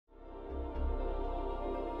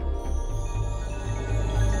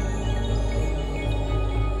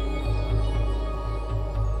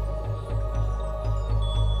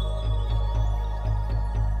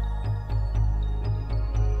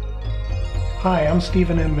Hi, I'm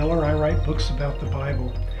Stephen M. Miller. I write books about the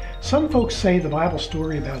Bible. Some folks say the Bible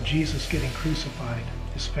story about Jesus getting crucified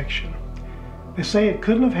is fiction. They say it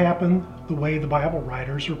couldn't have happened the way the Bible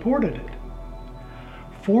writers reported it.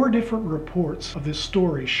 4 different reports of this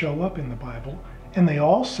story show up in the Bible, and they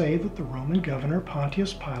all say that the Roman governor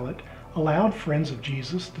Pontius Pilate allowed friends of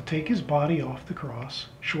Jesus to take his body off the cross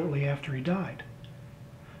shortly after he died.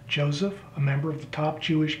 Joseph, a member of the top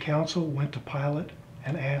Jewish council, went to Pilate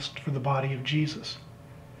and asked for the body of Jesus.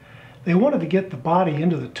 They wanted to get the body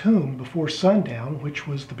into the tomb before sundown, which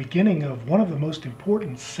was the beginning of one of the most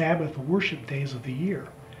important Sabbath worship days of the year.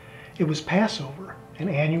 It was Passover, an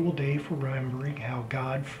annual day for remembering how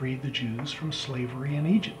God freed the Jews from slavery in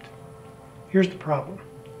Egypt. Here's the problem.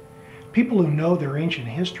 People who know their ancient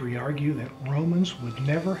history argue that Romans would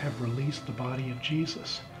never have released the body of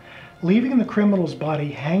Jesus. Leaving the criminal's body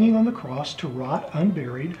hanging on the cross to rot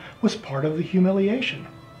unburied was part of the humiliation.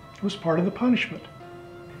 It was part of the punishment.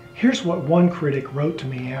 Here's what one critic wrote to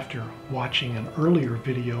me after watching an earlier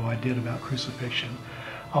video I did about crucifixion.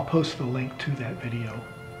 I'll post the link to that video.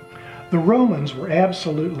 The Romans were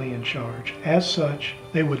absolutely in charge. As such,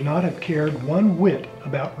 they would not have cared one whit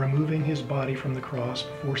about removing his body from the cross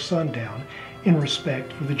before sundown in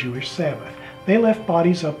respect for the Jewish Sabbath. They left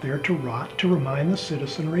bodies up there to rot to remind the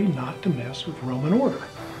citizenry not to mess with Roman order.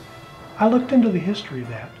 I looked into the history of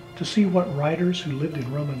that to see what writers who lived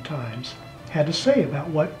in Roman times had to say about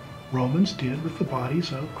what Romans did with the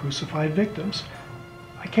bodies of crucified victims.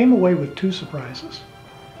 I came away with 2 surprises.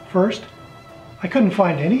 First, I couldn't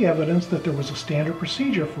find any evidence that there was a standard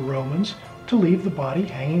procedure for Romans to leave the body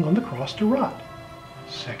hanging on the cross to rot.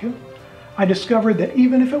 Second, I discovered that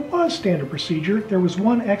even if it was standard procedure, there was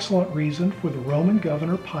one excellent reason for the Roman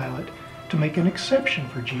governor Pilate to make an exception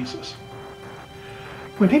for Jesus.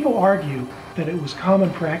 When people argue that it was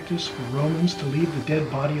common practice for Romans to leave the dead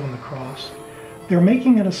body on the cross, they're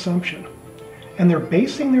making an assumption, and they're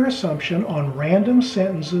basing their assumption on random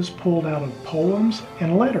sentences pulled out of poems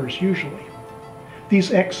and letters usually.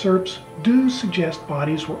 These excerpts do suggest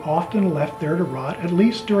bodies were often left there to rot, at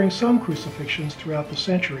least during some crucifixions throughout the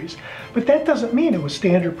centuries. But that doesn't mean it was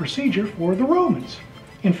standard procedure for the Romans.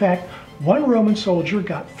 In fact, one Roman soldier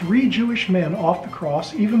got 3 Jewish men off the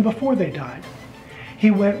cross even before they died. He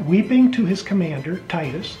went weeping to his commander,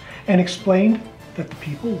 Titus, and explained that the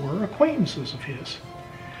people were acquaintances of his.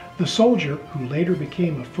 The soldier, who later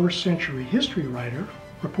became a 1st century history writer,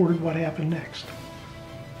 reported what happened next.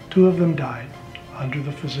 2 of them died under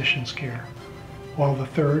the physician's care, while the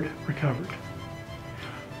 3rd recovered.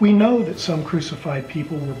 We know that some crucified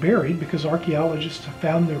people were buried because archaeologists have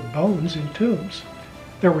found their bones in tombs.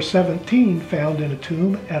 There were 17 found in a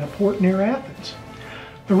tomb at a port near Athens.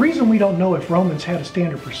 The reason we don't know if Romans had a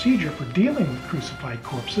standard procedure for dealing with crucified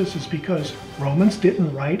corpses is because Romans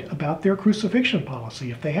didn't write about their crucifixion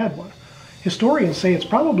policy if they had one. Historians say it's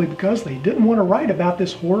probably because they didn't want to write about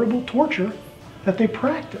this horrible torture that they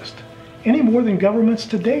practiced, any more than governments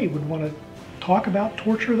today would want to talk about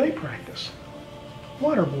torture they practice.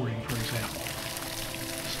 Waterboarding, for example.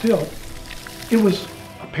 Still, it was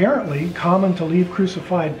apparently common to leave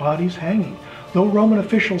crucified bodies hanging. Though Roman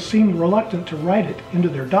officials seemed reluctant to write it into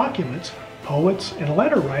their documents, poets and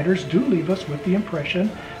letter writers do leave us with the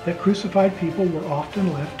impression that crucified people were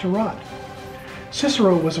often left to rot.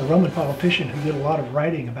 Cicero was a Roman politician who did a lot of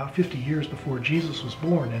writing about 50 years before Jesus was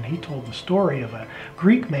born, and he told the story of a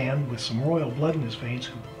Greek man with some royal blood in his veins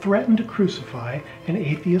who threatened to crucify an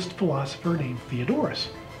atheist philosopher named Theodorus.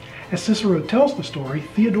 As Cicero tells the story,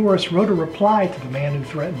 Theodorus wrote a reply to the man who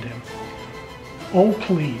threatened him. "Oh,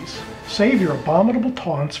 please, save your abominable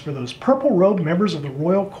taunts for those purple-robed members of the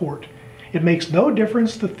royal court. It makes no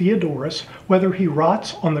difference to Theodorus whether he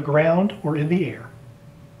rots on the ground or in the air."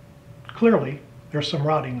 Clearly, there's some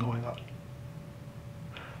rotting going on.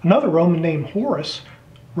 Another Roman named Horace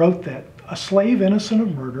wrote that a slave innocent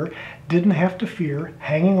of murder didn't have to fear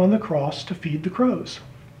hanging on the cross to feed the crows.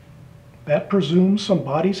 That presumes some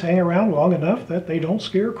bodies hang around long enough that they don't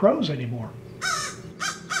scare crows anymore.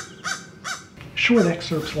 Short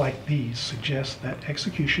excerpts like these suggest that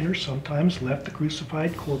executioners sometimes left the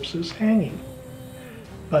crucified corpses hanging.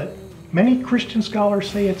 But many Christian scholars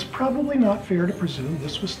say it's probably not fair to presume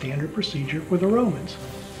this was standard procedure for the Romans.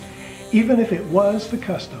 Even if it was the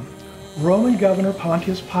custom, Roman governor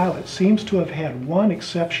Pontius Pilate seems to have had one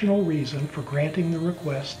exceptional reason for granting the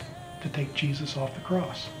request to take Jesus off the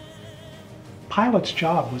cross. Pilate's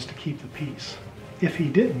job was to keep the peace. If he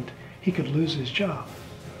didn't, he could lose his job.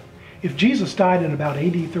 If Jesus died in about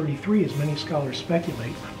AD 33, as many scholars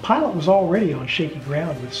speculate, Pilate was already on shaky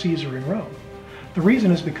ground with Caesar in Rome. The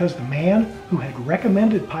reason is because the man who had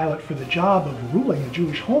recommended Pilate for the job of ruling the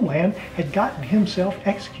Jewish homeland had gotten himself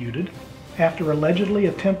executed after allegedly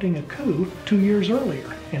attempting a coup 2 years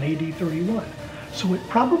earlier in AD 31. So it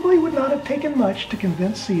probably would not have taken much to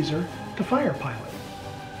convince Caesar to fire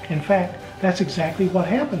Pilate. In fact, that's exactly what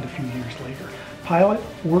happened a few years later. Pilate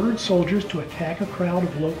ordered soldiers to attack a crowd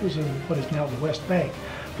of locals in what is now the West Bank.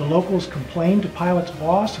 The locals complained to Pilate's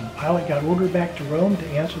boss, and Pilate got ordered back to Rome to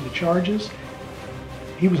answer the charges.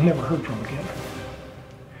 He was never heard from again.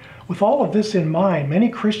 With all of this in mind, many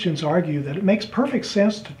Christians argue that it makes perfect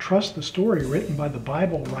sense to trust the story written by the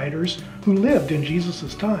Bible writers who lived in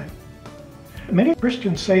Jesus' time. Many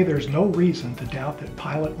Christians say there's no reason to doubt that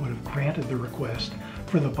Pilate would have granted the request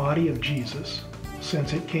for the body of Jesus,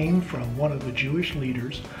 since it came from one of the Jewish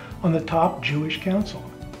leaders on the top Jewish council.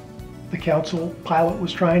 The council Pilate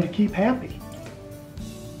was trying to keep happy.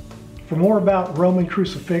 For more about Roman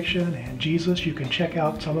crucifixion and Jesus, you can check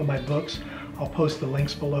out some of my books. I'll post the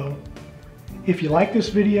links below. If you like this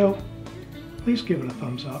video, please give it a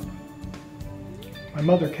thumbs up. My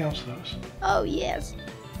mother counts those. Oh, yes.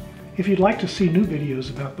 If you'd like to see new videos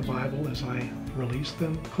about the Bible as I release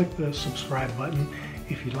them, click the subscribe button.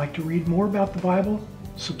 If you'd like to read more about the Bible,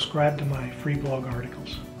 subscribe to my free blog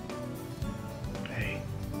articles. Hey,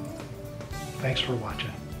 thanks for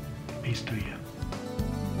watching. Peace to you.